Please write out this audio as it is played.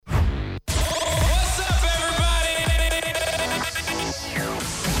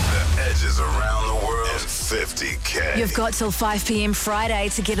Kiss. You've got till 5 p.m. Friday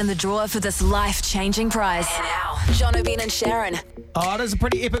to get in the draw for this life-changing prize. And now, Jono, Ben and Sharyn. Oh, it is a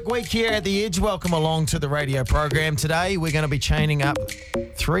pretty epic week here at The Edge. Welcome along to the radio program. Today, we're going to be chaining up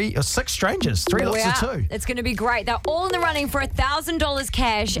 3 or 6 strangers. 3 lots of 2. It's going to be great. They're all in the running for $1,000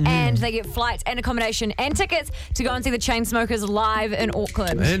 cash, and they get flights and accommodation and tickets to go and see the Chainsmokers live in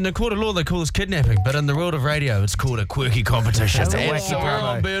Auckland. In the court of law, they call this kidnapping, but in the world of radio, it's called a quirky competition. That's a And wacky so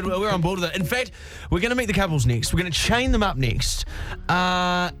promo. we're on board with it. In fact, we're going to meet the couples next. We're going to chain them up next.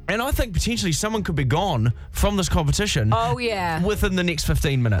 And I think potentially someone could be gone from this competition. Oh, yeah. Within the next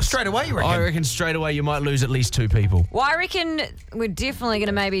 15 minutes. Straight away, you reckon? I reckon straight away you might lose at least 2 people. Well, I reckon we're definitely going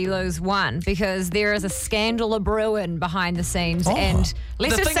to maybe lose one because there is a scandal a-brewing behind the scenes. And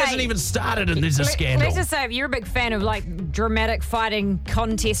let's The just thing say, hasn't even started and there's a scandal. Let's just say if you're a big fan of like dramatic fighting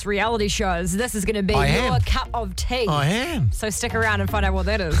contest reality shows, this is going to be I your am. cup of tea. I am. So stick around and find out what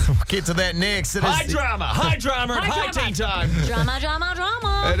that is. We'll get to that next. It is High drama and high tea time. Drama, drama,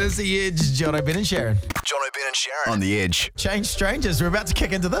 drama. It is The Edge. Jono, Ben and Sharyn. Jono, Ben and Sharyn on The Edge. Change strangers. We're about to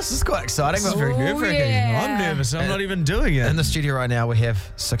kick into this. This is quite exciting. It's very nerve-wracking. yeah. I'm nervous. I'm not even doing it. In the studio right now, we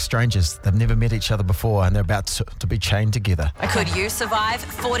have 6 strangers. They've never met each other before, and they're about to be chained together. Could you survive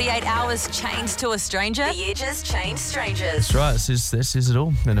 48 hours chained to a stranger? The Edge's Chained Strangers. That's right. That says it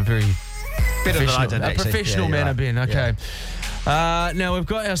all in a very Better than I did, a actually. professional Yeah, you're manner, right. Ben. Okay. Now we've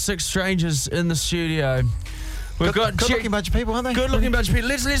got our 6 strangers in the studio. We've got Good-looking bunch of people, aren't they? good-looking bunch of people.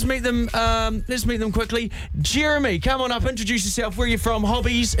 Let's meet them. Let's meet them quickly. Jeremy, come on up. Introduce yourself. Where are you from?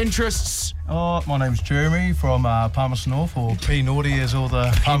 Hobbies, interests. Oh, my name's Jeremy from Palmerston North, or P Naughty as all the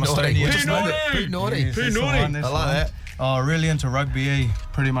Palmerstonians P know. Naughty. P Naughty. Yes, P that's the Naughty. one, that's I the like one. that. Oh, really into rugby,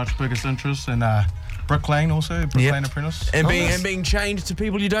 pretty much biggest interest in Brick Lane also, Brick Yep. Lane apprentice. And It's being chained to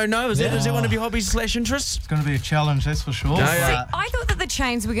people you don't know. Is that one of your hobbies / interests? going to be a challenge, that's for sure. yeah. I thought that the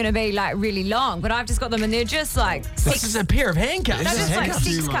chains were going to be like really long, but I've just got them and they're just like This is a pair of handcuffs. they're just like handcuffs.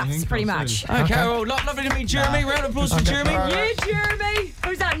 6 cups, pretty much. Okay, well, lovely to meet Jeremy. Round of applause for Jeremy. all right. Yeah, Jeremy.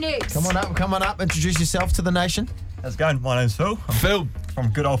 Who's up next? Come on up. Introduce yourself to the nation. How's it going? My name's Phil. I'm Phil. from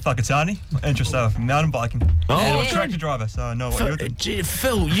good old Whakatane. My interests are mountain biking. Oh, and I'm a yeah. tractor driver, so I know what you're doing.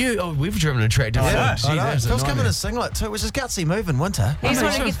 Phil, we've driven a tractor. I know. Gee, that's a Phil's coming in nightmare. a singlet too, which is gutsy move in winter. He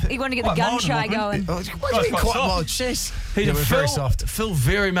wanted to get the Quite gun mild in shy Auckland. going. Oh, what do you Guy's mean quite quite soft. mild? Jeez. He's Yeah, we're very soft. Phil,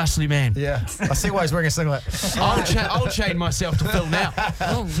 very muscly man. Yeah, I see why he's wearing a singlet. I'll chain myself to Phil now.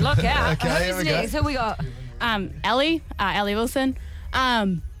 Oh, look out. Okay, here Who's we go. next? Who we got? Ellie Wilson.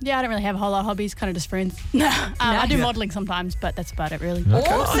 Yeah, I don't really have a whole lot of hobbies, kind of just friends. I do modelling sometimes, but that's about it, really. Oh,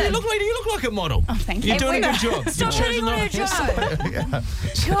 Awesome. you look like a model. Oh, thank you. You're doing a good job. Stop You've hitting chosen on her, the-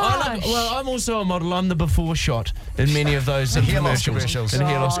 Joe. Gosh. Well, I'm also a model. I'm the before shot in many of those hair loss commercials. commercials. In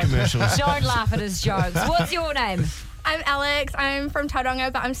hair loss commercials. Don't laugh at his jokes. What's your name? I'm Alex. I'm from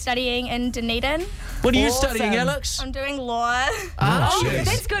Tauranga, but I'm studying in Dunedin. What are you Awesome. studying, Alex? I'm doing law. Oh, jeez.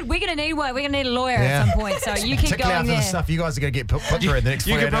 that's good. We're going to need one. We're going to need a lawyer Yeah. at some point, so you keep Particularly going after there. the stuff you guys are going to get put through in the next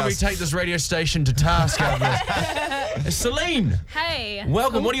You 48 could probably hours. take this radio station to task over this. Celine, Hey.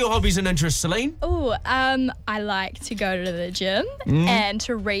 welcome. What are your hobbies and interests, Celine? Oh, I like to go to the gym and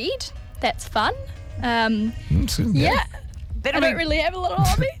to read. That's fun. Yeah. I don't really have a lot of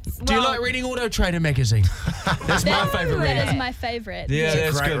hobbies. Do you like reading Auto Trader magazine? That's my favourite That read. is my favourite. Yeah, It's a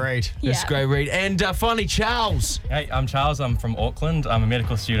that's great good. read. That's a great read. And finally, Charles. Hey, I'm Charles. I'm from Auckland. I'm a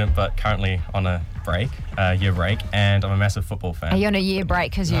medical student, but currently on a year break, and I'm a massive football fan. Are you on a year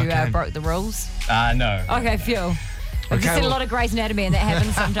break because you broke the rules? No. Okay, Phil. I've just seen a lot of Grey's Anatomy and that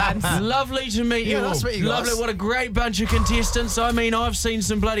happens sometimes. Lovely to meet you Yeah, all. nice to meet you guys. Lovely. What a great bunch of contestants. I mean, I've seen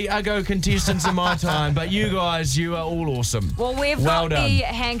some bloody uggo contestants in my time, but you guys, you are all awesome. Well, we've Well got done. the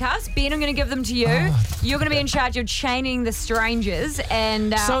handcuffs. Ben, I'm going to give them to you. You're going to be in charge of chaining the strangers,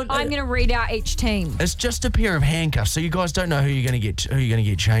 and So, I'm going to read out each team. It's just a pair of handcuffs, so you guys don't know who you're going to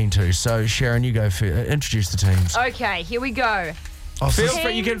get chained to. So, Sharyn, you go first. Introduce the teams. Okay, here we go. Feel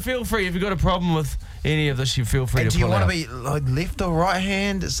free. You can feel free if you've got a problem with any of this. You feel free And to do you pull want out. to be like left or right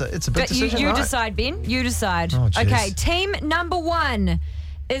hand? It's a big But you decision, right? decide, Ben. You decide. Oh, jeez. Okay, team number 1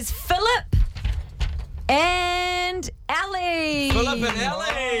 is Philip and Ellie. Philip and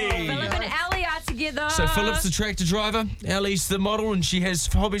Ellie. Philip and Ellie are together. So Philip's the tractor driver, Ellie's the model, and she has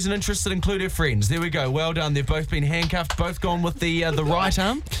hobbies and interests that include her friends. There we go. Well done. They've both been handcuffed, both gone with the right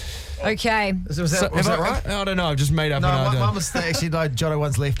arm. Okay. Was that right? I don't know. I've just made up No, an idea. my mistake. Actually, no, Jono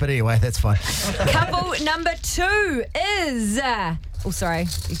one's left, but anyway, that's fine. Couple number 2 is... oh, sorry.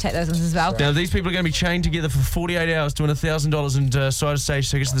 You take those ones as well. Now, these people are going to be chained together for 48 hours to win $1,000 and side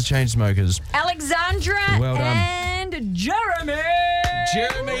stage tickets to the Chainsmokers. Alexandra Well done. and Jeremy.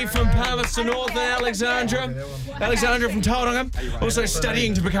 Jeremy from Palmerston North and Alexandra. Alexandra from Tauranga, also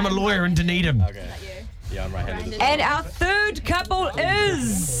studying to become a lawyer in Dunedin. Yeah, I'm right-handed. And our third couple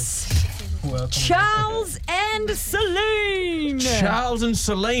is Charles and Celine. Charles and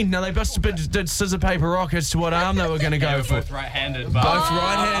Celine. Now, they must have been did scissor, paper, rock as to what arm they were going to go for. Both right-handed. Both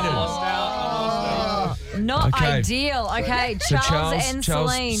right-handed. Not Okay. ideal. Okay, So Charles and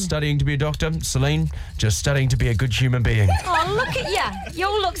Celine. studying to be a doctor. Celine just studying to be a good human being. Oh, look at you. You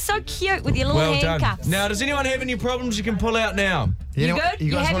all look so cute with your little Well done. handcuffs. Now, does anyone have any problems you can pull out now? You good?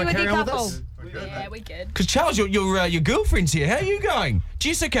 You guys happy want to with carry your on with couple? this? Yeah, we good. Because Charles, your girlfriend's here. How are you going?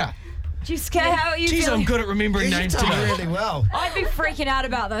 Jessica. Jessica, how are you Jeez, feeling? I'm good at remembering You've names done today. really well. I'd be freaking out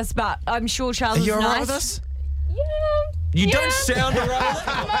about this, but I'm sure Charles Are is you all nice. right with this? You don't sound alright.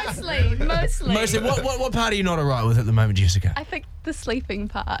 Mostly. Mostly, what part are you not alright with at the moment, Jessica? I think the sleeping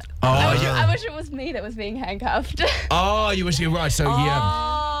part. Oh, I wish it was me that was being handcuffed. Oh, you wish you were right. So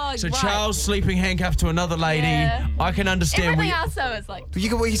yeah. So right. Charles sleeping handcuffed to another lady. Yeah. I can understand. Everything else though is like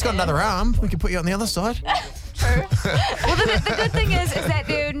He's got another arm. We can put you on the other side. true. Well, the good thing is that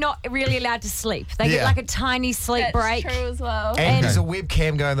they're not really allowed to sleep. They get Yeah. like a tiny sleep That's break. true as well. And there's a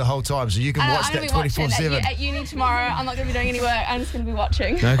webcam going the whole time, so you can watch I'm that gonna be watching 24/7. at uni tomorrow. I'm not going to be doing any work. I'm just going to be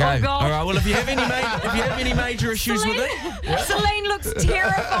watching. Okay. God. All right. Well, if you have any major issues with it, Celine looks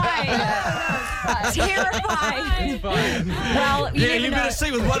terrified. Terrified. Well, yeah, never you know. better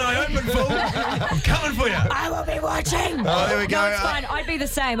see with one eye open, fool. I'm coming for you. I will be watching. Oh, there we go. No, it's fine. I'd be the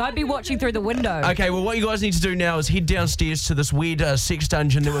same. I'd be watching through the window. Okay, well, what you guys need to do now is head downstairs to this weird sex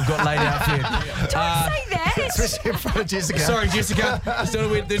dungeon that we've got laid out for you. Don't say that. Especially in front of Jessica. Sorry, Jessica. It's not a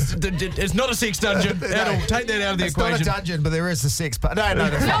weird. It's not a sex dungeon at all. Take that out of the It's equation. not a dungeon, but there is a sex part. No.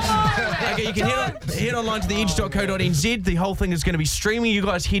 Okay, you can head online to theedge.co.nz. The whole thing is going to be streaming. You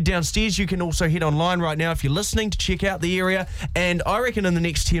guys head downstairs. You can also head online right now if you're listening to check out the area. And I reckon in the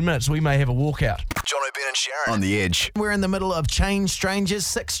next 10 minutes we may have a walkout. Jono, Ben and Sharyn. On the Edge. We're in the middle of Chain Strangers.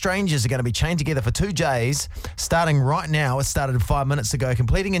 6 strangers are going to be chained together for 2 days. Starting right now, it started 5 minutes ago,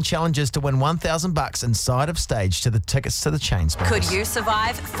 completing in challenges to win $1,000 inside of stage to the tickets to the Chain Smokers. Could you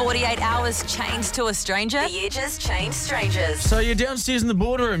survive 48 hours chained to a stranger? The Edge's Chained Strangers. So you're downstairs in the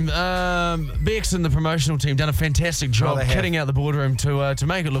boardroom. Bex and the promotional team done a fantastic job they have. kitting out the boardroom to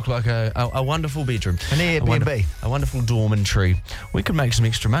make it look like a wonderful bedroom. An Airbnb. A wonderful dormitory. We could make some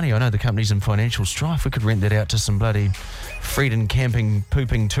extra money. I know the company's in financial strife. We could rent that out to some bloody freedom camping,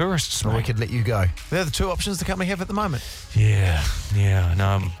 pooping tourists. Or we mate. could let you go. They're the 2 options the company have at the moment. Yeah. I know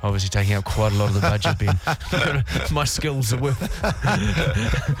I'm obviously taking out quite a lot of the budget, Ben. My skills are worth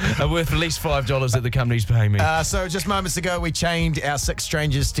at least $5 that the company's paying me. So just moments ago, we chained our 6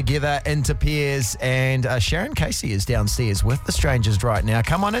 strangers together into pairs, and Sharyn Casey is downstairs with the strangers right now.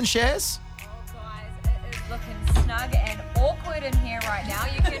 Come on in, Shaz. Guys, it is looking snug and awkward in here right now.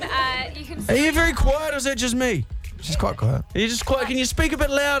 You can Are you very quiet, or is that just me? She's quite quiet. Are you just quiet? Can you speak a bit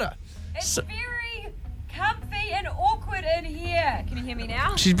louder? It's very comfy and awkward in here. Can you hear me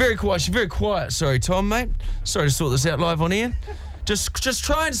now? She's very quiet. Sorry, Tom, mate. Sorry to sort this out live on air. Just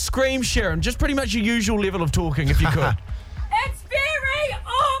try and scream, Sharyn. Just pretty much your usual level of talking, if you could. It's very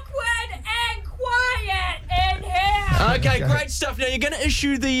awkward and quiet in here. Okay, great stuff. Now you're going to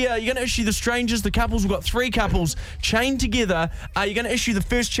issue the strangers, the couples. We've got 3 couples chained together. You're going to issue the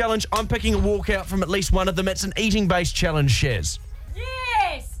first challenge. I'm picking a walkout from at least one of them. It's an eating-based challenge, Shaz.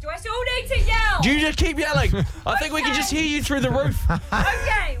 Yes. Do I still need to yell? You just keep yelling. I think we can just hear you through the roof.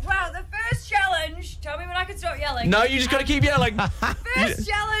 Okay. Well, the first challenge. Tell me when I can stop yelling. No, you just got to keep yelling. First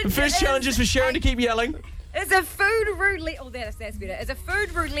challenge. The first challenge is for Sharyn to keep yelling. It's a food roulette. Oh, that's better. It's a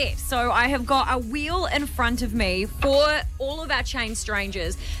food roulette. So I have got a wheel in front of me for all of our chain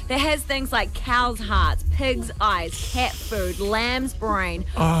strangers that has things like cow's hearts, pig's eyes, cat food, lamb's brain,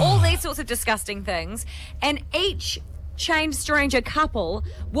 all these sorts of disgusting things. And each chained stranger couple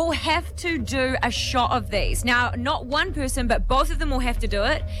will have to do a shot of these. Now, not one person, but both of them will have to do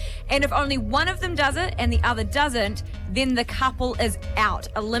it. And if only one of them does it and the other doesn't, then the couple is out,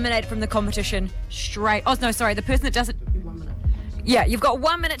 eliminated from the competition straight. Oh, no, sorry, the person that does it. Yeah, you've got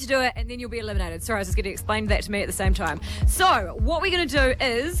 1 minute to do it and then you'll be eliminated. Sorry, I was just going to explain that to me at the same time. So, what we're going to do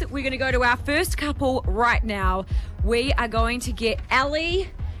is we're going to go to our first couple right now. We are going to get Ellie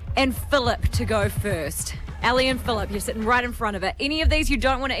and Philip to go first. Ellie and Philip, you're sitting right in front of it. Any of these you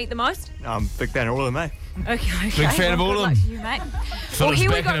don't want to eat the most? I'm a big fan of all of them, mate. Okay. Big fan of all good of luck them. to you, mate. Philip's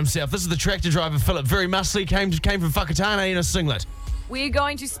here we backing go. himself. This is the tractor driver, Philip. Very muscly, came from Whakatane in a singlet. We're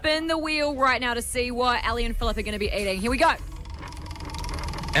going to spin the wheel right now to see what Ellie and Philip are going to be eating. Here we go.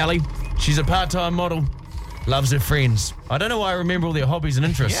 Ellie, she's a part-time model, loves her friends. I don't know why I remember all their hobbies and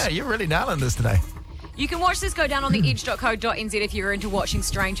interests. Yeah, you're really nailing this today. You can watch this go down on the edge.co.nz if you're into watching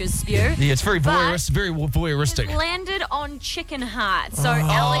strangers spew. Yeah, it's very But voyeuristic. it's landed on chicken heart. So,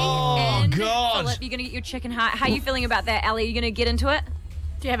 Ellie and God. Philip, you're going to get your chicken heart. How are you feeling about that, Ellie? Are you going to get into it?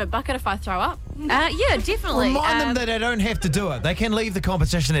 Do you have a bucket if I throw up? Yeah, definitely. Remind them that they don't have to do it. They can leave the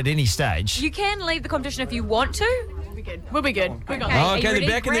competition at any stage. You can leave the competition if you want to. We'll be good. We're going. Are you Okay, ready? they're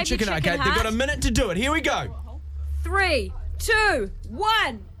back in the Grab your chicken heart. Okay, chicken they've got a heart. minute to do it. Here we go. 3, 2,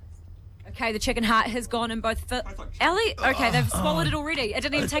 1. Okay, the chicken heart has gone in both. Ellie, okay, they've swallowed it already. It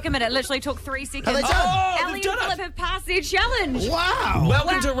didn't even take a minute. It literally took 3 seconds. Are they done? Ellie and Philip have passed their challenge. Wow.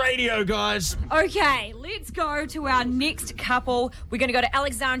 Welcome to radio, guys. Okay, let's go to our next couple. We're going to go to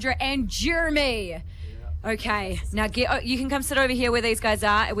Alexandra and Jeremy. Okay, now you can come sit over here where these guys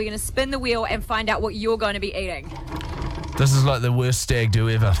are, and we're going to spin the wheel and find out what you're going to be eating. This is like the worst stag do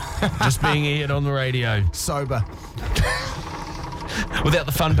ever. Just being aired on the radio. Sober. Without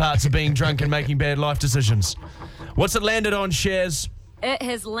the fun parts of being drunk and making bad life decisions. What's it landed on, Shaz? It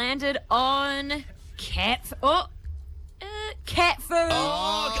has landed on cat food.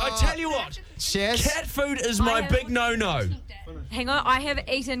 Oh, I tell you what. Shaz? Cat food is my big no-no. Hang on, I have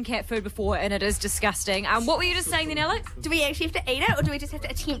eaten cat food before and it is disgusting. What were you just saying then, Alex? Do we actually have to eat it or do we just have to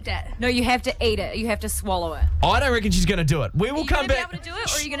attempt it? No, you have to eat it. You have to swallow it. I don't reckon she's going to do it. We Are will you come going to be back. able to do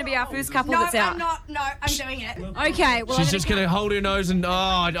it, or are you going to be our first couple No, that's out? I'm not. No, I'm doing it. Okay, well, She's just going to hold her nose and,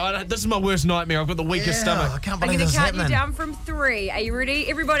 this is my worst nightmare. I've got the weakest I stomach. can't I'm believe going this to is count you happening. down from 3. Are you ready?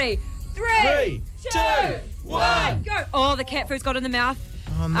 Everybody, 3, 2, 1. go. Oh, the cat food's got in the mouth.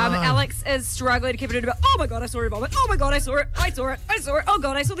 Oh, no. Alex is struggling to keep it in. Oh my god, I saw her vomit. Oh my god, I saw it. I saw it. Oh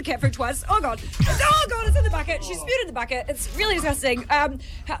god, I saw the cat food twice. Oh god, it's in the bucket. She spewed in the bucket. It's really disgusting.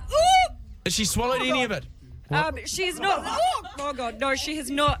 Has she swallowed any of it? She's not. Oh god, no, she has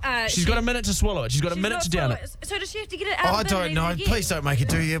not. She's got a minute to swallow it. She's got a she's minute not to down swallowed it. So does she have to get it out? I of the don't bin know. and then Please don't make it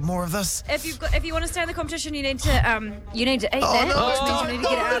do you more of this. If you want to stay in the competition, you need to eat that, which means you need to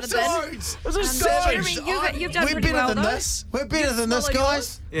get it out of the bin. This is savage. Jeremy, you've done We're pretty better well, than though. this. We're better than this, swallowed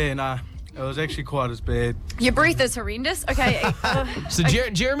guys. Yeah, nah. It was actually quite as bad. Your breath is horrendous. Okay. So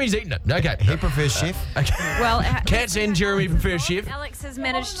Jeremy's eating it. Okay. He prefers chef. Okay. Well, Cats and Jeremy prefer chef. Alex has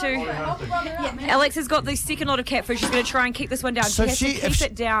managed to. Alex has got the second lot of cat food. She's going to try and keep this one down. So she has to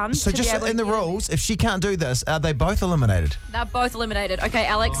keep it down. So to just be able in to the get it. rules, if she can't do this, are they both eliminated? They're both eliminated. Okay,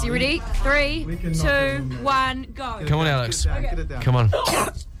 Alex, you ready? 3, 2, 1, go. Come on, Alex. Get it down. Come on.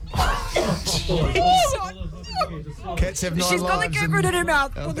 Cats have 9 She's got the cat food in her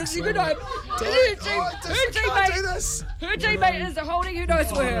mouth. For the second time. Her teammate is holding her nose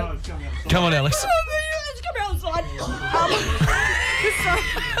for her. Come on, Alex. Come outside.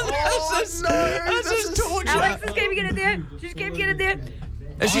 This is torture. Alex is keeping it there. She's keeping it there.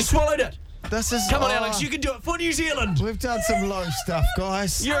 Has she swallowed it? This is. Come on, Alex. You can do it for New Zealand. We've done some low stuff,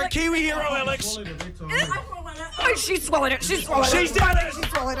 guys. You're a Kiwi hero, Alex. Oh, she swallowed it. She swallowed it. She's done it. She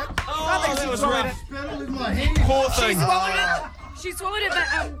swallowed it. Oh, that was rough. Poor thing. She swallowed it, but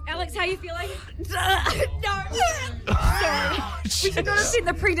Alex, how you feeling? No. Sorry. We should not have sent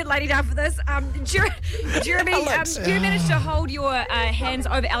the pregnant lady down for this. Jeremy, you managed to hold your hands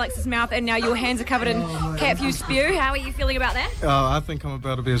over Alex's mouth, and now your hands are covered in cat food spew. How are you feeling about that? I think I'm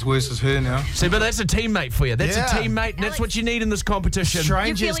about to be as worse as her now. See, but that's a teammate for you. That's Yeah. a teammate. That's what you need in this competition.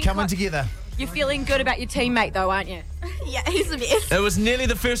 Strangers feeling coming quite- together. You're feeling good about your teammate, though, aren't you? Yeah, he's the best. It was nearly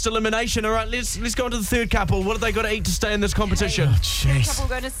the first elimination. All right, let's go on to the third couple. What have they got to eat to stay in this competition? Third couple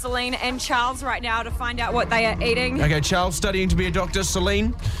going to Celine and Charles right now to find out what they are eating. Okay, Charles studying to be a doctor.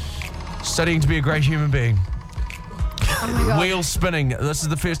 Celine studying to be a great human being. Oh my God. Wheel spinning. This is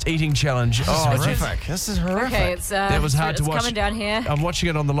the first eating challenge. Oh, geez. Horrific. This is horrific. Okay, it's That was hard to it's watch. coming down here. I'm watching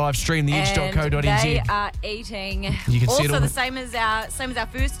it on the live stream, And theedge.co.nz. they are eating. You can see it also on the the- same as our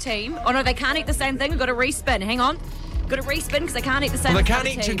first team. Oh no, they can't eat the same thing. We've got to respin. Hang on. Got to respin because they can't eat the same. Well, they as can't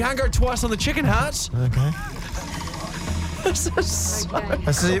the other eat. You team. can't go twice on the chicken hearts. Okay. This is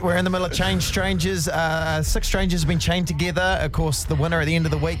This is it. We're in the middle of Chain Strangers. 6 strangers have been chained together. Of course, the winner at the end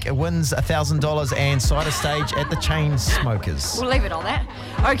of the week wins $1,000 and side of stage at the Chain Smokers. We'll leave it on that.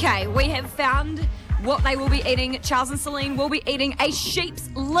 Okay, we have found what they will be eating. Charles and Celine will be eating a sheep's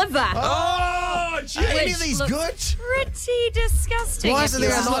liver. Oh, Are any of Which these looks good? Pretty disgusting. Why if isn't you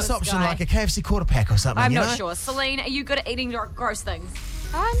there a ask nice this option guy. like a KFC quarter pack or something? I'm you not know? sure. Celine, are you good at eating gross things?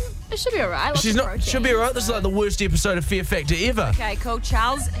 It should be alright. She's not. She'll be alright. This is like the worst episode of Fear Factor ever. Okay, cool.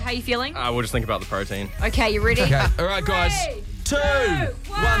 Charles, how you feeling? We'll just think about the protein. Okay, you ready? Okay, all right, guys. 2,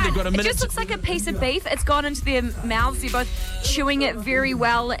 1. They've got a It minute. just looks like a piece of beef. It's gone into their mouths. They're both chewing it very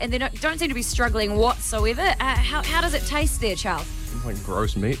well, and they don't seem to be struggling whatsoever. How does it taste there, Charles? Like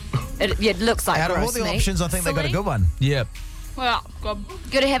gross meat. It looks like Out of all gross the meat. options, I think they got a Celine? good one. Yeah. Well, God.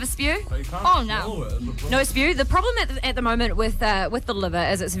 Good to have a spew? Oh, no. No spew. The problem at the moment with the liver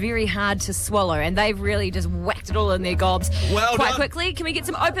is it's very hard to swallow, and they've really just whacked it all in their gobs Well quite done. quickly. Can we get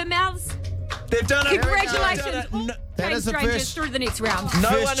some open mouths? They've done it. Congratulations. All That Change is the strangers first- through the next round. No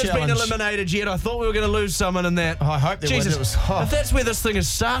First one has been challenge. eliminated yet. I thought we were going to lose someone in that. Oh, I hope there was. Jesus, It was- oh. if that's where this thing is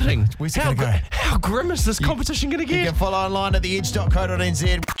starting, Where's it how, gonna go? how grim is this competition going to You get? can follow online at theedge.co.nz.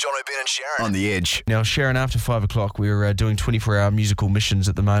 Jono, Ben and Sharyn on the Edge. Now, Sharyn, after 5 o'clock, we're doing 24-hour musical missions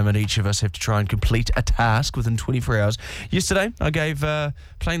at the moment. Each of us have to try and complete a task within 24 hours. Yesterday, I gave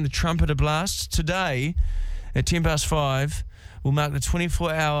playing the trumpet a blast. Today, at 5:10, we'll mark the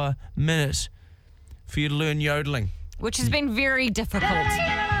 24-hour minute for you to learn yodeling. Which has been very difficult.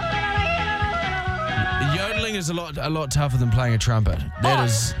 Yodeling is a lot tougher than playing a trumpet. That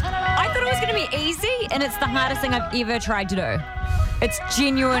is. I thought it was going to be easy, and it's the hardest thing I've ever tried to do. It's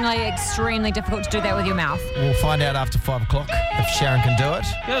genuinely extremely difficult to do that with your mouth. We'll find out after 5 o'clock if Sharyn can do it.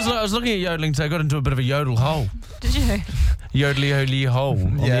 Yeah, I was looking at yodeling today. I got into a bit of a yodel hole. Did you? Yodely hole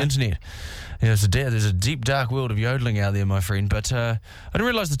on the Yeah. internet. Yeah, there's a deep, dark world of yodeling out there, my friend. But I didn't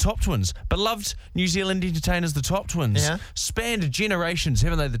realise the Top Twins, beloved New Zealand entertainers, the Top Twins, Yeah. spanned generations,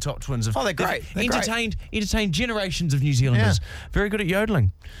 haven't they? The Top Twins have Oh, they're great. They're great. entertained generations of New Zealanders. Very good at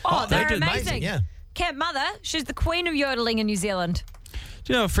yodeling. Oh, they're do. amazing. Yeah. Camp Mother, she's the queen of yodeling in New Zealand.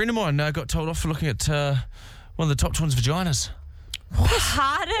 Do you know, a friend of mine got told off for looking at one of the Top Twins' vaginas.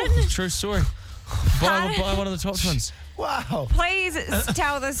 Pardon? True story. By one of the Top Twins. Wow. Please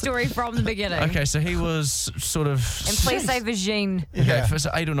tell the story from the beginning. Okay, so he was sort of... And please say vagine. Okay, Yeah. so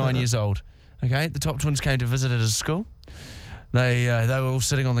 8 or 9 years old. Okay, the Top Twins came to visit at his school. They were all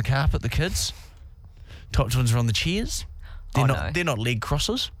sitting on the carpet, the kids. Top Twins were on the chairs. They're not leg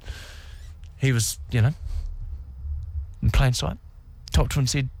crossers. He was, in plain sight. Top Twin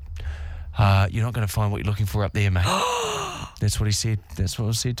said, "You're not going to find what you're looking for up there, mate." That's what he said. That's what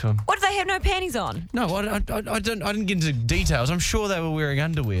was said to him. What, do they have no panties on? No, I didn't get into details. I'm sure they were wearing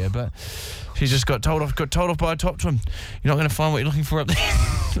underwear, but she just got told off by a Top Twin. You're not going to find what you're looking for up there.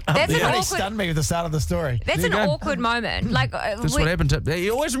 That's an Really awkward. stunned me with the start of the story. That's There an you go. awkward moment. Like That's what happened to. He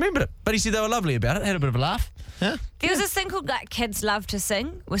always remembered it, but he said they were lovely about it. Had a bit of a laugh. Huh? there was this thing called like Kids Love to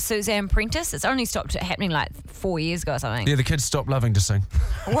Sing with Suzanne Prentice. It's only stopped happening like 4 years ago or something. Yeah, the kids stopped loving to sing.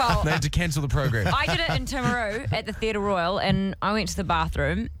 Well, They had to cancel the program. I did it in Timaru at the Theatre Royal, and I went to the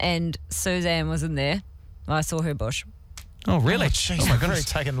bathroom, and Suzanne was in there. I saw her bush. Oh, really? Jeez, Oh, my we've really goodness.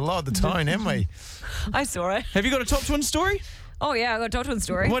 taken a lot of the tone, haven't we? I saw it. Have you got a Top Twin story? Oh yeah, I got a Top Twin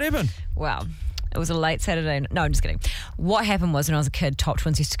story. What happened? Well, it was a late Saturday. No, I'm just kidding. What happened was when I was a kid, Top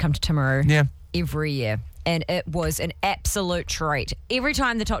Twins used to come to Timaru Yeah. every year. And it was an absolute treat. Every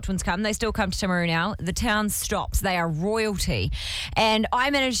time the Top Twins come, they still come to Timaru now, the town stops. They are royalty. And I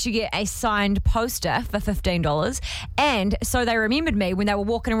managed to get a signed poster for $15. And so they remembered me when they were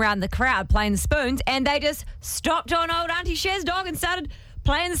walking around the crowd playing the spoons, and they just stopped on old Auntie Cher's dog and started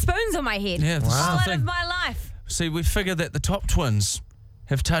playing the spoons on my head. Yeah, this is the Highlight thing. of my life. See, we figured that the Top Twins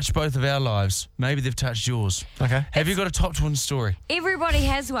have touched both of our lives. Maybe they've touched yours. Okay. Have you got a Top Twin story? Everybody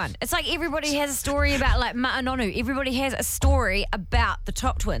has one. It's like everybody has a story about like Ma'anonu. Everybody has a story about the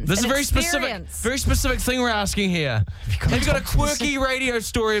Top Twins. This is a An very experience. specific thing we're asking here. Have you got a quirky radio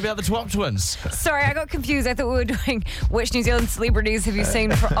story about the Top Twins? Sorry, I got confused. I thought we were doing which New Zealand celebrities have you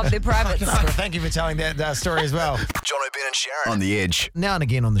seen of their privates. Thank you for telling that story as well. Jono, Ben and Sharyn on the Edge. Now and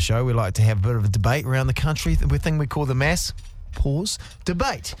again on the show, we like to have a bit of a debate around the country, the thing we call the mass pause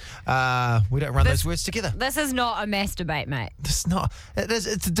debate. We don't run those words together. This is not a mass debate, mate. It's not.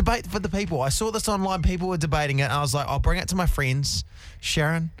 It's a debate for the people. I saw this online. People were debating it. And I was like, I'll bring it to my friends,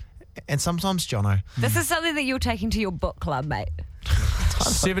 Sharyn, and sometimes Jono. This is something that you're taking to your book club, mate.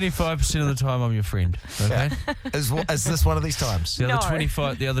 75% of the time, I'm your friend. Okay. Is this one of these times? The No.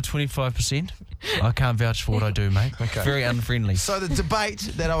 other 25%, I can't vouch for what I do, mate. Okay. Very unfriendly. So the debate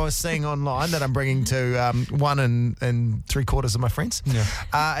that I was seeing online that I'm bringing to 1 and 3/4 of my friends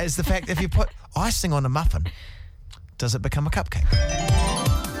is the fact if you put icing on a muffin, does it become a cupcake?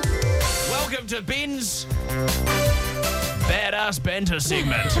 Welcome to Ben's Badass Banter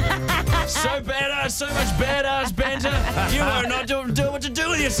segment. So badass, so much badass banter. You are not doing what to do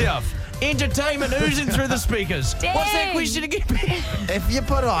with yourself. Entertainment oozing through the speakers. Dang. What's that question again, Ben? If you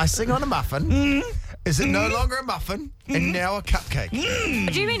put icing on a muffin, is it no longer a muffin and now a cupcake?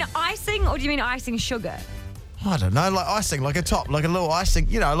 Do you mean icing or do you mean icing sugar? I don't know, like icing, like a top, like a little icing,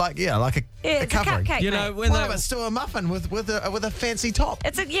 like a Yeah, it's a covering. cupcake. You mate. know, when Well, they, it's still a muffin with a fancy top.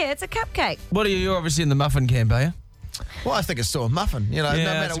 it's a cupcake. what are you? You're obviously in the muffin camp, are you? Well, I think it's still a muffin, no Yeah,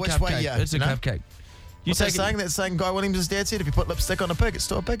 matter it's a which cupcake. way you. It's a cupcake. What's that saying? That saying Guy Williams' dad said, if you put lipstick on a pig, it's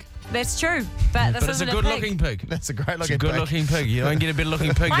still a pig. That's true, but this But it's a isn't good-looking pig. That's a great It's a looking pig. good-looking pig. You don't get a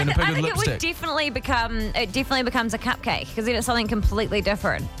better-looking pig than a pig I with think lipstick. it definitely becomes a cupcake because then it's something completely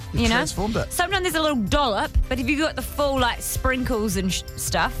different. You know, transformed it. Sometimes there's a little dollop, but if you got the full like sprinkles and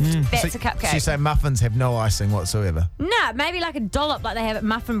stuff, that's a cupcake. So you say muffins have no icing whatsoever? Nah, maybe like a dollop like they have at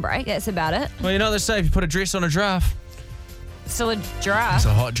Muffin Break. That's about it. Well, you know what they say, if you put a dress on a giraffe, Still a giraffe. it's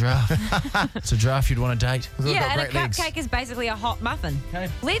a hot giraffe. It's a giraffe you'd want to date. Yeah, and a cupcake is basically a hot muffin. Okay.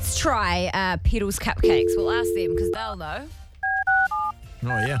 Let's try Pedal's Cupcakes. We'll ask them because they'll know.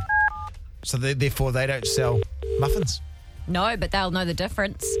 Oh, yeah. So therefore they don't sell muffins? No, but they'll know the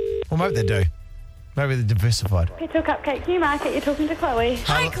difference. Well, maybe they do. Maybe they're diversified. Petal Cupcakes Newmarket, you're talking to Chloe.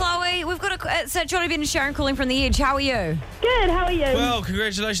 Hi, Chloe. We've got it's Jono, Ben and Sharyn calling from the Edge. How are you? Good, how are you? Well,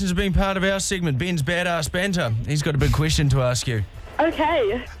 congratulations for being part of our segment, Ben's Badass Banter. He's got a big question to ask you.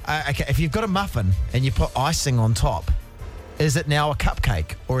 Okay. Okay, if you've got a muffin and you put icing on top, is it now a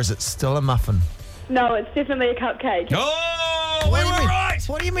cupcake or is it still a muffin? No, it's definitely a cupcake. Oh, we were right!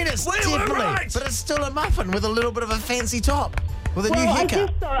 What do you mean it's We were definitely? right! But it's still a muffin with a little bit of a fancy top with a new Well, I haircut.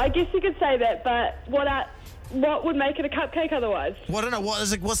 guess so. I guess you could say that, but what would make it a cupcake otherwise? Well, I don't know. What's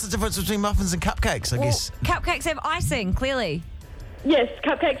the difference between muffins and cupcakes, I guess? Cupcakes have icing, clearly. Yes,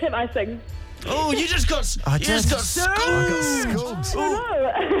 cupcakes have icing. Oh, you just got schooled. I got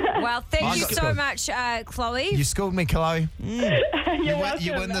schooled. Well, thank you so much, Chloe. You schooled me, Chloe. You're welcome.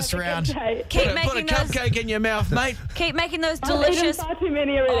 You win this Have a good round. day. Keep Put a making those. cupcake in your mouth, mate. Keep making those I've eaten delicious. far too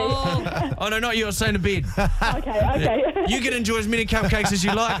many already. Oh, no, not yours, saying to bed. Okay. You can enjoy as many cupcakes as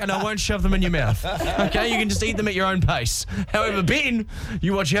you like, and I won't shove them in your mouth. Okay, you can just eat them at your own pace. However, Ben,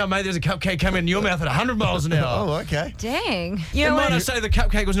 you watch out, mate. There's a cupcake coming in your mouth at 100 miles an hour. Oh, okay. Dang. You know Might I what? say the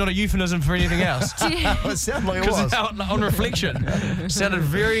cupcake was not a euphemism for anything else? It sounded like it was. Because on reflection, sounded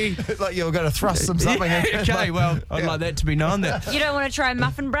very... Like you were going to thrust something in. Okay, well, I'd like that to be known that. You don't want to try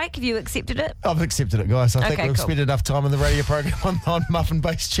Muffin Break? Have you accepted it? I've accepted it, guys. I think Okay, we've cool. spent enough time on the radio program on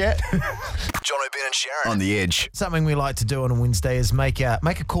muffin-based chat. Jono, Ben and Sharyn. On the Edge. Something we like to do on a Wednesday is make a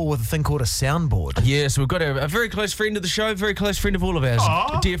call with a thing called a soundboard. Yes, we've got a very close friend of the show, very close friend of all of ours,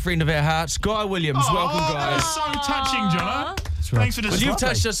 a dear friend of our hearts, Guy Williams. Welcome, Guy. That's so touching, Jono. Thanks for Well, just you've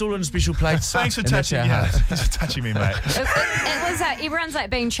touched us all in special plates. Thanks for and that's touching our me. heart. Thanks for touching me, mate. It was everyone's like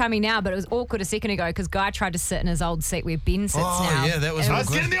being chummy now, but it was awkward a second ago because Guy tried to sit in his old seat where Ben sits now. yeah, that was And I was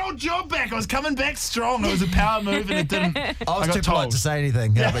awkward. getting the old job back. I was coming back strong. It was a power move and it didn't. I was got too polite told. to say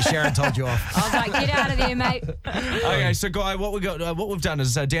anything, but Sharyn told you off. I was like, get out of there, mate. Okay, so Guy, what we've done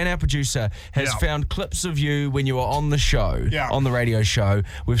is Dan, our producer, has found clips of you when you were on the show, on the radio show.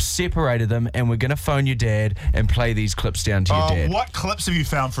 We've separated them, and we're going to phone your dad and play these clips down to your dad. What clips have you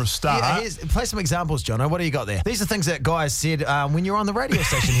found for a start? Play some examples, Jono. What do you got there? These are things that guys said when you're on the radio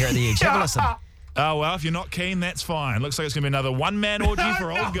station here at the Edge. Have a listen. Oh, well, if you're not keen, that's fine. Looks like it's going to be another one-man orgy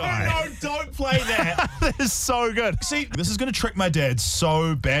for old guy. No, don't play that. That is so good. See, this is going to trick my dad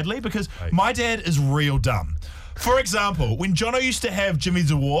so badly because my dad is real dumb. For example, when Jono used to have Jimmy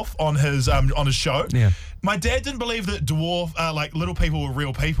Dwarf on his show, my dad didn't believe that dwarf, little people were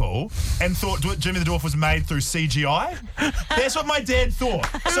real people and thought Jimmy the Dwarf was made through CGI. That's what my dad thought.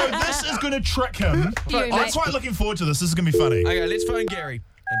 So this is going to trick him. I'm quite looking forward to this. This is going to be funny. Okay, let's phone Gary.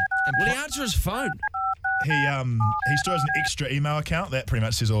 Will he answer his phone? He still has an extra email account. That pretty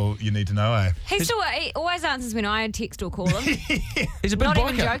much says all you need to know, eh? He always answers when I text or call him. He's a big Not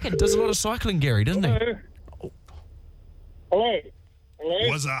biker. even joking. Does a lot of cycling, Gary, doesn't he? Hello. Hello.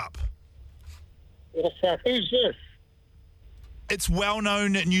 What's up? What's up? Who's this? It's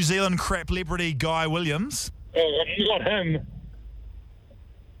well-known New Zealand crap celebrity Guy Williams. Oh, not him.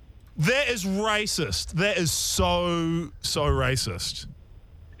 That is racist. That is so racist.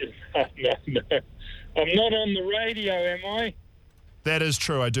 No. I'm not on the radio, am I? That is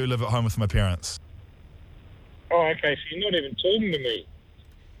true. I do live at home with my parents. Oh, okay. So you're not even talking to me.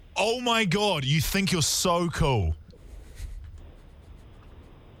 Oh my God, you think you're so cool.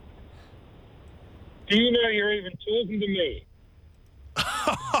 Do you know you're even talking to me?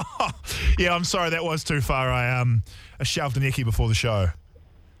 Yeah, I'm sorry. That was too far. I shoved an eckie before the show.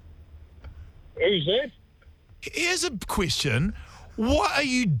 Who's that? Here's a question. What are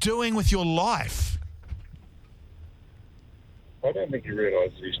you doing with your life? I don't think you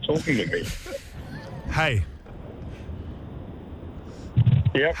realise he's talking to me. Hey.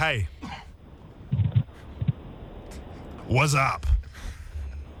 Yep. Hey. What's up?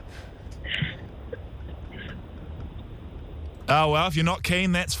 Oh, well, if you're not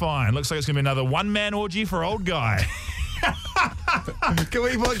keen, that's fine. Looks like it's going to be another one-man orgy for old guy. Can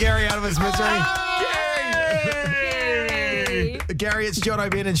we put Gary out of his misery? Gary. Gary, it's Jono,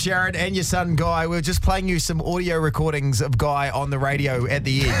 Ben and Sharyn and your son Guy. We're just playing you some audio recordings of Guy on the radio at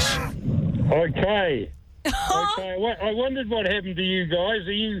the Edge. Okay. I wondered what happened to you guys.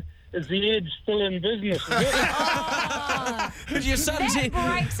 Is the Edge still in business? Is your son's That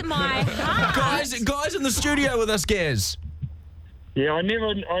breaks my heart. Guys in the studio with us, Gaz. Yeah, I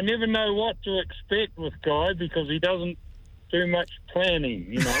never know what to expect with Guy because he doesn't do much planning,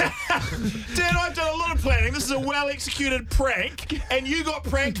 you know. Dad, I've done a lot of planning. This is a well-executed prank, and you got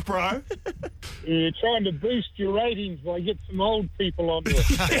pranked, bro. You're trying to boost your ratings by get some old people onto it.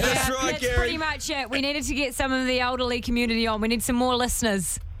 That's right, That's Gary. pretty much it. We needed to get some of the elderly community on. We need some more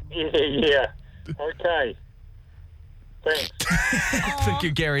listeners. Yeah. Okay. Thanks. Thank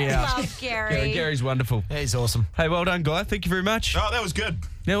you, Gary. Out. Love Gary. Gary's wonderful. Yeah, he's awesome. Hey, well done, Guy. Thank you very much. Oh, that was good.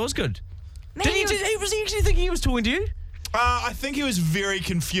 Yeah, it was good. Man, Was he actually thinking he was talking to you? I think he was very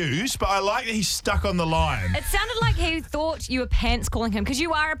confused, but I like that he's stuck on the line. It sounded like he thought you were pants calling him, because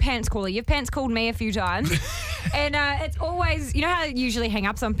you are a pants caller. You've pants called me a few times. And it's always, you know how you usually hang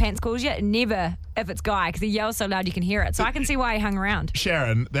up on pants calls? Yeah, never if it's Guy, because he yells so loud you can hear it. So I can see why he hung around.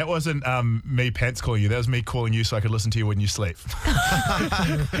 Sharyn, that wasn't me pants calling you. That was me calling you so I could listen to you when you sleep.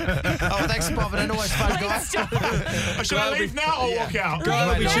 Oh, thanks for popping in. Always fun, Guy. Should I leave now or walk out? Guy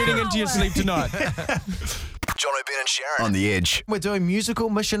will be tuning into your sleep tonight. Jono, Ben and Sharyn on the Edge. We're doing Musical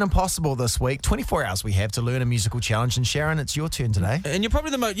Mission Impossible this week. 24 hours we have to learn a musical challenge. And Sharyn, it's your turn today. And you're probably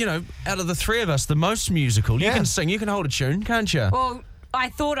the most, out of the three of us, the most musical. You Yeah. can sing, you can hold a tune, can't you? Well, I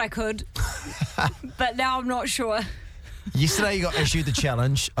thought I could, but now I'm not sure. Yesterday you got issued the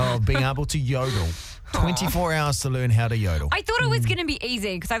challenge of being able to yodel. 24 hours to learn how to yodel. I thought it was going to be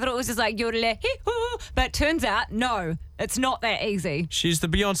easy, because I thought it was just like yodel, hee hoo, but turns out, no, it's not that easy. She's the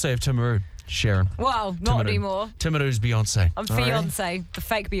Beyonce of Timaru, Sharyn. Well, not anymore. Timaru's Beyonce. I'm Beyonce, the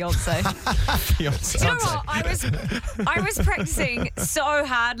fake Beyonce. Beyonce. You know what? I was practicing so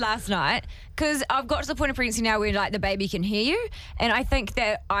hard last night because I've got to the point of pregnancy now where like the baby can hear you, and I think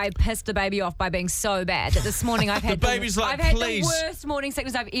that I pissed the baby off by being so bad that this morning I've had The baby's like, I've had "Please." the worst morning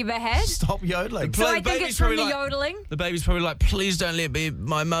sickness I've ever had. Stop yodeling. So I think baby's it's from the probably like- yodeling. The baby's probably like, please don't let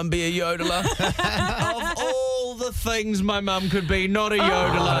my mum be a yodeler. Of all the things my mum could be, not a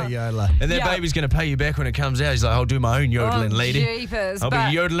yodeler. Oh, yodeler. And that Yeah. baby's going to pay you back when it comes out. He's like, I'll do my own yodeling, lady. Jeepers, I'll but-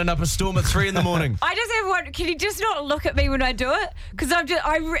 be yodeling up a storm at 3 a.m. I just have one. Can you just not look at me when I do it? Because I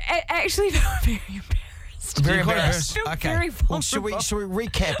actually feel very embarrassed. Very You're quite embarrassed. I feel Okay. very Well, should we vulnerable.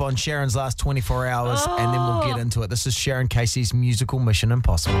 recap on Sharon's last 24 hours and then we'll get into it? This is Sharyn Casey's Musical Mission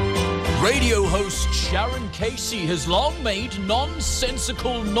Impossible. Radio host Sharyn Casey has long made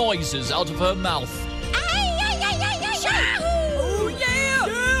nonsensical noises out of her mouth. Oh,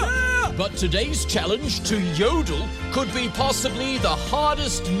 yeah! But today's challenge to yodel could be possibly the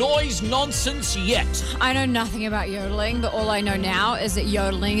hardest noise nonsense yet. I know nothing about yodeling, but all I know now is that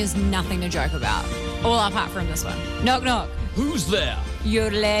yodeling is nothing to joke about. All apart from this one. Knock, knock. Who's there?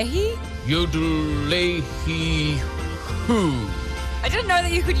 Yodelehi? Yodelehi who? I didn't know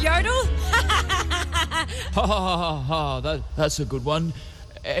that you could yodel. Ha ha ha ha, that's a good one.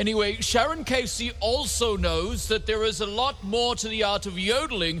 Anyway, Sharyn Casey also knows that there is a lot more to the art of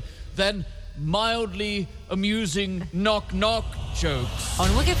yodeling than mildly amusing knock-knock jokes. On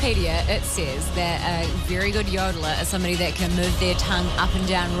Wikipedia, it says that a very good yodeler is somebody that can move their tongue up and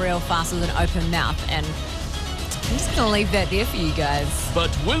down real fast with an open mouth. And I'm just going to leave that there for you guys.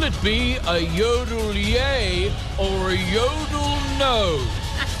 But will it be a yodel yay or a yodel no?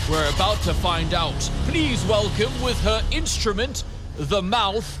 We're about to find out. Please welcome with her instrument, the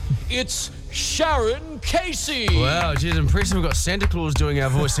mouth, it's Sharyn Casey. Wow, geez, impressive. We've got Santa Claus doing our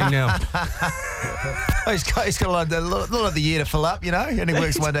voicing now. He's got a lot of the year to fill up, and he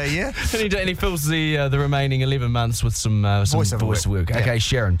works one day a year. And he fills the remaining 11 months with some voice work. Yeah. Okay,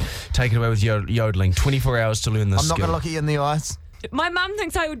 Sharyn, take it away with yodeling. 24 hours to learn this I'm not skill. going to look at you in the eyes. My mum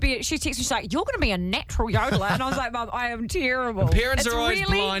thinks I would be. She texts me, she's like, "You're going to be a natural yodeler," and I was like, "Mum, I am terrible." Parents It's are always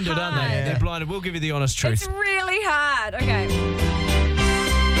really blinded, hard. aren't they? They're blinded. We'll give you the honest truth. It's really hard. Okay.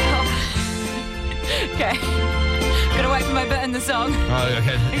 Okay. Gotta wait for my bit in the song. Oh,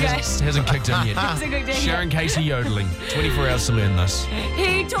 okay. Hasn't kicked in yet. Hasn't kicked in yet. Sharyn Casey yodeling. 24 hours to learn this.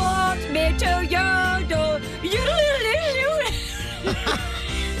 He taught me to yodel.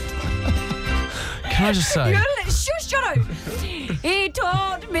 Can I just say? Shush, Jono. He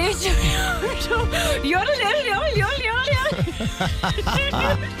taught me to yodel.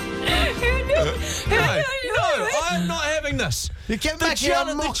 No, I'm not having this. You kept making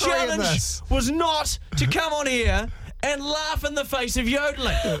a mockery of this. was not to come on here and laugh in the face of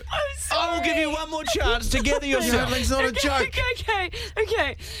yodeling. I will give you one more chance to gather yourself. Yodeling's not a joke.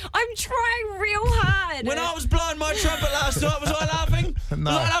 Okay. I'm trying real hard. When I was blowing my trumpet last night, was I laughing?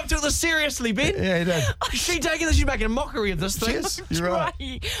 No. Was I laughing took this seriously, Ben? Yeah, he did. Is she taking this? She's making a mockery of this thing. Yes, you're right.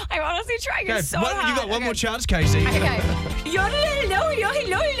 I'm honestly trying Okay, so hard. you got one more chance, Casey. Okay.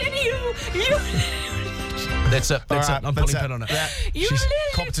 That's it. That's it. I'm putting a pin on it.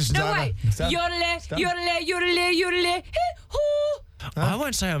 Competition's No, over. wait. It's done. Yodele. I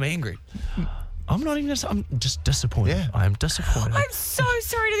won't say I'm angry. I'm not even. I'm just disappointed. Yeah. I am disappointed. I'm so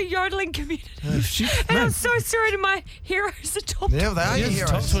sorry to the yodeling community. And I'm so sorry to my heroes, the top Yeah, they are your heroes.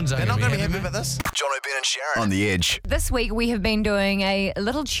 Top twins are They're not gonna going be to be happy happy, about this. Jono, Ben and Sharyn on the Edge. This week we have been doing a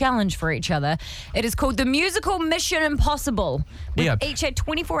little challenge for each other. It is called the Musical Mission Impossible. We each had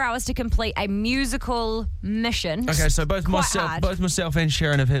 24 hours to complete a musical mission. Okay, so both myself and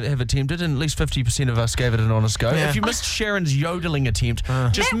Sharyn have attempted, and at least 50% of us gave it an honest go. Yeah. If you missed Sharon's yodeling attempt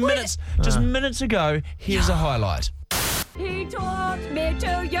just minutes ago, here's a highlight. He taught me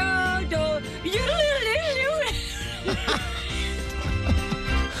to yodel.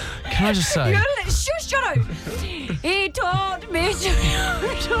 Can I just say? Shush, Jono. He taught me to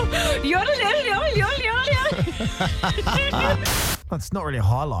yodel. It's not really a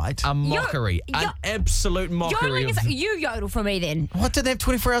highlight. A mockery. An absolute mockery. Yodeling is you yodel for me then. What, did they have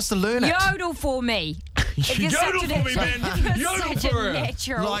 24 hours to learn it? Yodel for me. Yodel for me, man. Yodel for her.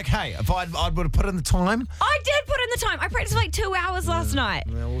 Natural. Like, hey, if I would have put in the time. I did put in the time. I practiced for like 2 hours last night.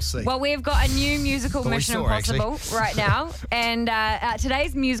 Yeah, we'll see. Well, we've got a new musical But we Mission saw her, Impossible right now. And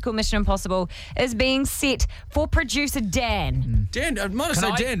today's musical Mission Impossible is being set for producer Dan. Dan, I might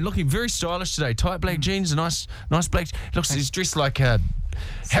say Dan, looking very stylish today. Tight black jeans, a nice black. He's dressed like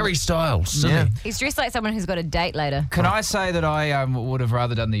Harry Styles. Yeah. He's dressed like someone who's got a date later. Can I say that I would have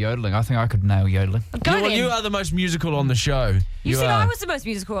rather done the yodeling? I think I could nail yodeling. You are the most musical on the show. You said I was the most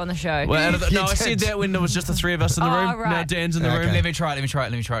musical on the show. Well, no, I said that when there was just the three of us in the room. Right. Now Dan's in the room. Let me try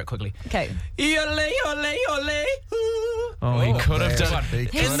it quickly. Okay. Yodele, yodele, yodele. Oh, he could have done it.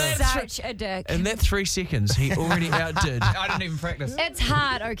 He's such a dick. In that 3 seconds, he already outdid. I didn't even practice. It's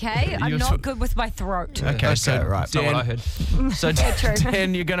hard, okay? I'm You're not good with my throat. Okay, so right. That's not what I heard. So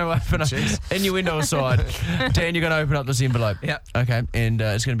Dan, you're going to open up innuendo aside. Dan, you're going to open up this envelope. Yeah. Okay, and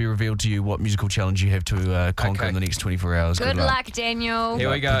it's going to be revealed to you what musical challenge you have to conquer in the next 24 hours. Good luck, Daniel. Here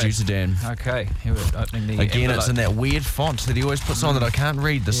we go. Producer Dan. Okay, here we're opening the Again, envelope. it's in that weird font that he always puts on that I can't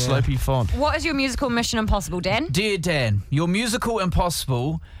read, the slopey font. What is your musical Mission Impossible, Dan? Dear Dan, your musical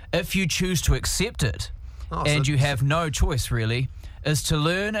impossible, if you choose to accept it, and you have no choice really, is to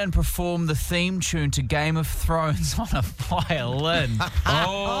learn and perform the theme tune to Game of Thrones on a violin.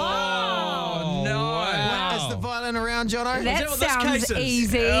 Oh, no. Wow. Is the violin around, Jono? That sounds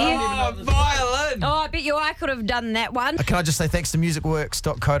easy. Oh, violin. Oh, I bet you I could have done that one. Can I just say thanks to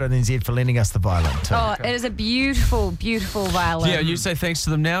musicworks.co.nz for lending us the violin too? Oh, it is a beautiful, beautiful violin. Yeah, you say thanks to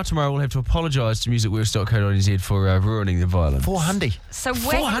them now. Tomorrow we'll have to apologise to musicworks.co.nz for ruining the violin. $400. So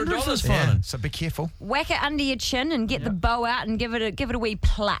 $400 Yeah, violin. so be careful. whack it under your chin and get the bow out and give it a wee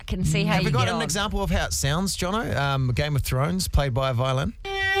pluck and see how Have you we got get an on. example of how it sounds, Jono? Game of Thrones played by a violin.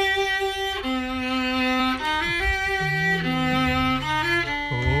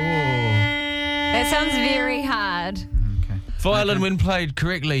 That sounds very hard. Violin, when played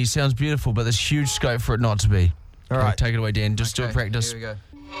correctly, sounds beautiful, but there's huge scope for it not to be. All right. Take it away, Dan. Just do a practice. Here we go.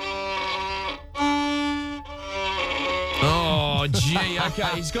 Oh, gee, okay.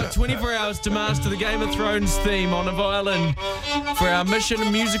 He's got 24 hours to master the Game of Thrones theme on a violin for our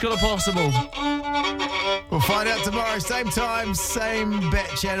Mission Musical Impossible. We'll find out tomorrow, same time, same bet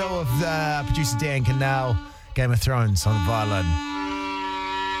channel of producer Dan Canal, Game of Thrones on the violin.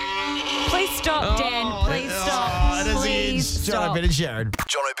 Please stop, Dan. Please stop. Please stop. Jono, Ben and Sharyn.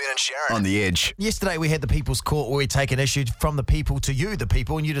 Jono, Ben and Sharyn on the Edge. Yesterday we had the People's Court where we take an issue from the people to you, the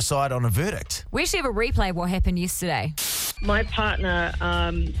people, and you decide on a verdict. We actually have a replay of what happened yesterday. My partner,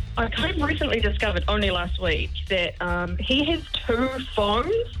 I kind of recently discovered only last week that he has 2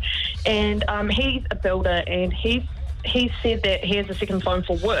 phones, and he's a builder, and he said that he has a second phone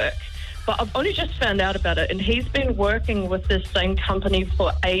for work. But I've only just found out about it, and he's been working with this same company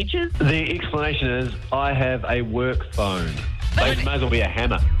for ages. The explanation is I have a work phone. So it might as well be a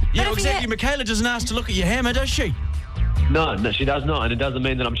hammer. Yeah, exactly. Michaela doesn't ask to look at your hammer, does she? No, she does not, and it doesn't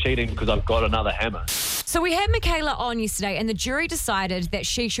mean that I'm cheating because I've got another hammer. So we had Michaela on yesterday, and the jury decided that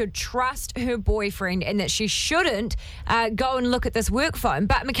she should trust her boyfriend and that she shouldn't go and look at this work phone.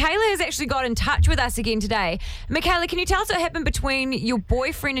 But Michaela has actually got in touch with us again today. Michaela, can you tell us what happened between your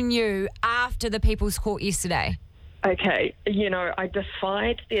boyfriend and you after the People's Court yesterday? Okay, I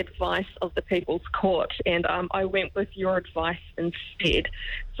defied the advice of the People's Court, and I went with your advice instead.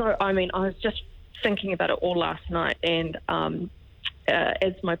 So, I was just thinking about it all last night, and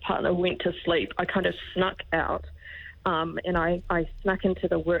as my partner went to sleep, I kind of snuck out, and I snuck into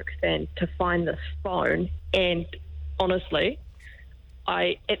the work van to find this phone, and honestly,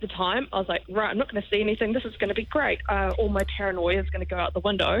 at the time, I was like, right, I'm not going to see anything. This is going to be great. All my paranoia is going to go out the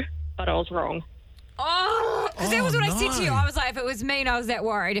window, but I was wrong. Oh, because that was what I said to you. I was like, if it was me and I was that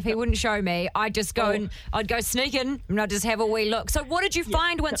worried, if he wouldn't show me, I'd just go and I'd go sneaking and I'd just have a wee look. So what did you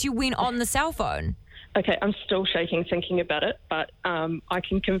find once you went on the cell phone? Okay, I'm still shaking thinking about it, but I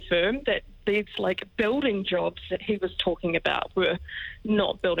can confirm that these building jobs that he was talking about were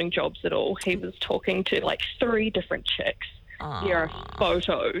not building jobs at all. He was talking to 3 different chicks. There are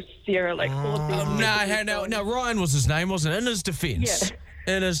photos. There are all of these. No, Ryan was his name, wasn't it? In his defence.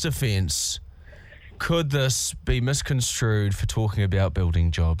 Yeah. In his defence. Could this be misconstrued for talking about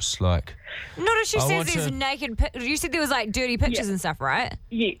building jobs? Not if she says there's naked pictures. You said there was dirty pictures and stuff, right?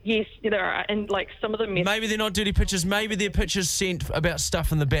 Yes, there are. And some of them. Maybe they're not dirty pictures. Maybe they're pictures sent about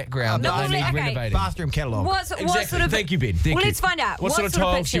stuff in the background that they need renovating. Bathroom catalogue. What sort of? Thank you, Ben. Let's find out. What sort of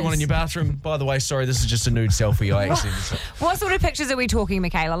tiles do you want in your bathroom? By the way, sorry, this is just a nude selfie. I accidentally. What sort of pictures are we talking,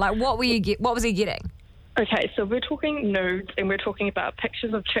 Michaela? What was he getting? Okay, so we're talking nudes, and we're talking about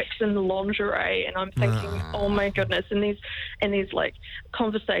pictures of chicks in lingerie, and I'm thinking, oh my goodness, and these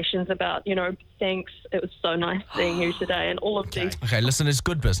conversations about, thanks, it was so nice seeing you today, and all of these. Okay, listen, it's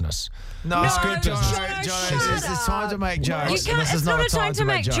good business. No, it's good business. Jono, it's time to make jokes. It's not a time to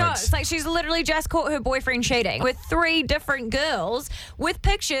make jokes. She's literally just caught her boyfriend cheating with 3 different girls, with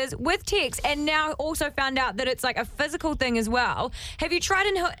pictures, with texts, and now also found out that it's a physical thing as well. Have you tried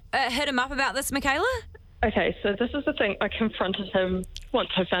and hit him up about this, Michaela? Okay, so this is the thing. I confronted him once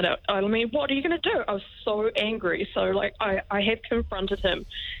I found out. What are you going to do? I was so angry. So, I have confronted him.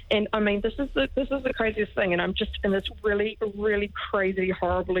 And, this is the craziest thing. And I'm just in this really, really crazy,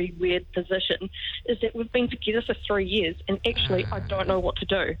 horribly weird position, is that we've been together for 3 years, and actually I don't know what to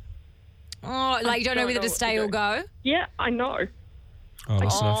do. Oh, you don't know whether to stay or go? Yeah, I know. Oh,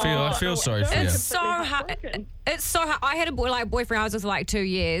 listen, I feel sorry for you. It's so hard. It's so hard. I had a boyfriend I was with 2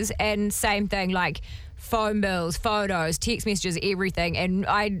 years, and same thing, phone bills, photos, text messages, everything, and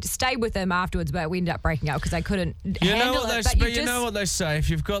I stayed with him afterwards, but we ended up breaking up because I couldn't handle it. You know what they say, if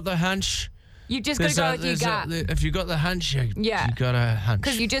you've got the hunch, you just got to go with your gut. If you've got the hunch, you got a hunch.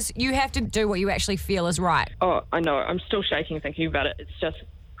 Because you have to do what you actually feel is right. Oh, I know. I'm still shaking thinking about it. It's just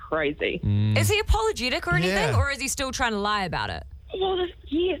crazy. Is he apologetic or anything, or is he still trying to lie about it? Well, the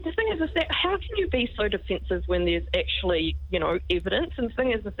thing is that how can you be so defensive when there's actually, evidence? And the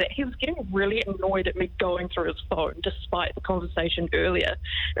thing is that he was getting really annoyed at me going through his phone despite the conversation earlier.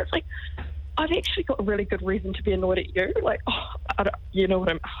 And it's I've actually got a really good reason to be annoyed at you. You know what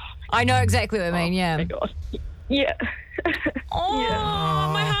I'm... I know exactly what I mean, yeah. Oh, my God. Yeah.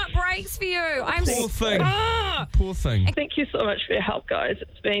 My heart breaks for you. Poor thing. Poor thing. Thank you so much for your help, guys.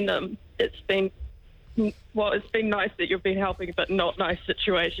 It's been nice that you've been helping, but not nice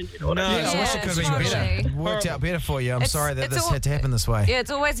situation. I wish it could have been better. It worked out better for you. I'm sorry that this had to happen this way. Yeah,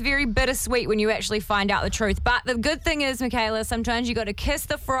 it's always very bittersweet when you actually find out the truth. But the good thing is, Michaela, sometimes you got to kiss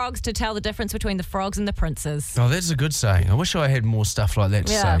the frogs to tell the difference between the frogs and the princes. Oh, that's a good saying. I wish I had more stuff like that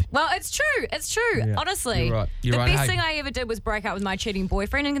to say. Well, it's true. It's true. Yeah. Honestly, you're right. The best thing I ever did was break up with my cheating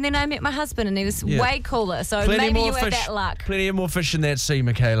boyfriend, and then I met my husband, and he was way cooler. So maybe you had that luck. Plenty of more fish in that sea,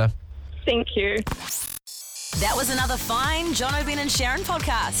 Michaela. Thank you. That was another fine Jono, Ben and Sharyn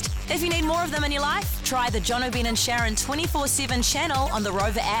podcast. If you need more of them in your life, try the Jono, Ben and Sharyn 24/7 channel on the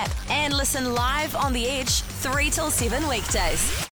Rover app and listen live on The Edge 3 till 7 weekdays.